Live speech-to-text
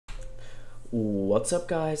What's up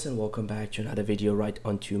guys, and welcome back to another video right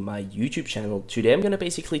onto my YouTube channel. Today I'm gonna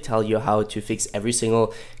basically tell you how to fix every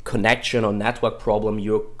single connection or network problem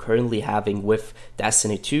you're currently having with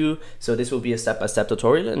Destiny 2. So this will be a step-by-step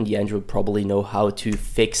tutorial, and in the end you'll probably know how to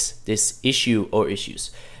fix this issue or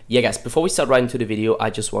issues. Yeah guys, before we start right into the video, I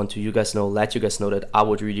just want to let you guys know that I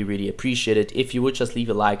would really appreciate it if you would just leave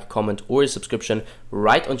a like, comment, or a subscription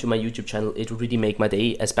right onto my YouTube channel. It would really make my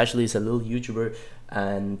day, especially as a little YouTuber,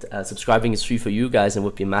 and subscribing is free for you guys and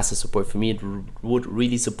would be a massive support for me. It would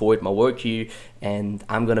really support my work here, and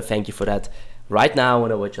I'm gonna thank you for that right now.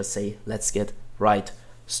 And I would just say, let's get right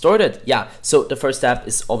started. Yeah, so the first step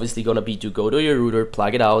is obviously gonna be to go to your router,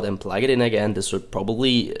 plug it out, and plug it in again. This would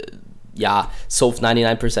probably solve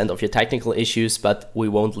 99% of your technical issues, but we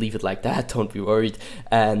won't leave it like that, don't be worried.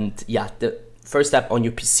 And yeah, the first step on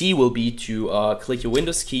your PC will be to click your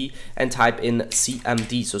Windows key and type in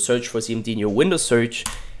CMD. So search for CMD in your Windows search,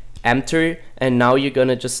 enter, and now you're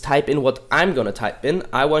gonna just type in what I'm gonna type in.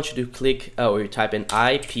 I want you to click or you type in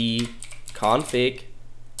ipconfig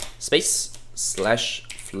space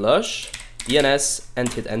 /flush DNS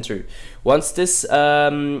and hit enter. Once this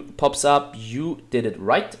pops up, you did it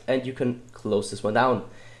right, and you can close this one down.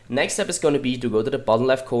 Next step is going to be to go to the bottom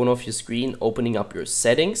left corner of your screen, opening up your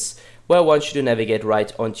settings, where I want you to navigate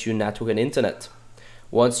right onto network and internet.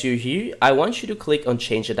 Once you're here, I want you to click on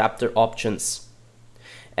change adapter options.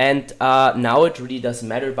 And now it really doesn't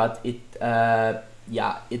matter, but it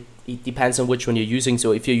depends on which one you're using.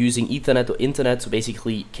 So if you're using Ethernet or internet, so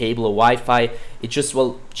basically cable or Wi-Fi, it just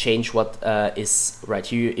will change what is right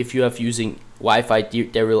here. If you have using Wi-Fi,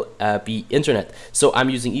 there will be internet. So I'm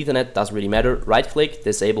using Ethernet, doesn't really matter. Right click,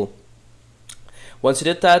 disable. Once you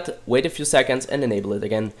did that, wait a few seconds and enable it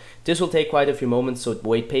again. This will take quite a few moments, so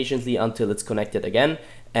wait patiently until it's connected again.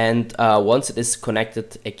 And once it is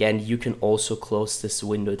connected again, you can also close this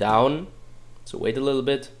window down. So wait a little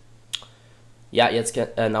bit. Yeah,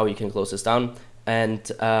 now you can close this down. And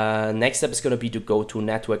next step is going to be to go to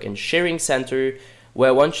Network and Sharing Center, where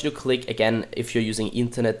I want you to click again. If you're using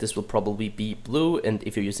Internet, this will probably be blue, and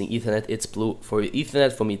if you're using Ethernet, it's blue for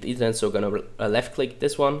Ethernet. For me, it's Ethernet, so I'm going to left click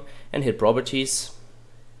this one and hit Properties.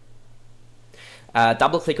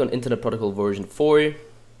 Double click on Internet Protocol version 4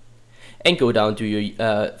 and go down to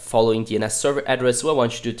your following DNS server address. So I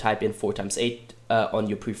want you to type in 4x8 on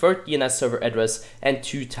your preferred DNS server address, and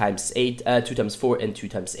 2x8, 2x4 and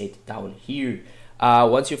 2x8 down here.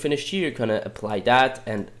 Once you're finished here, you're gonna apply that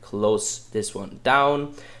and close this one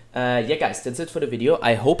down. Yeah guys, that's it for the video.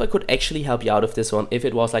 I hope I could actually help you out of this one. If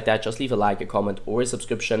it was like that, just leave a like, a comment, or a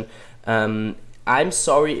subscription. I'm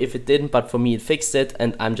sorry if it didn't, but for me it fixed it,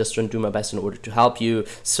 and I'm just trying to do my best in order to help you.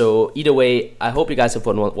 So either way, I hope you guys have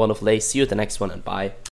one wonderful day. See you at the next one, and bye.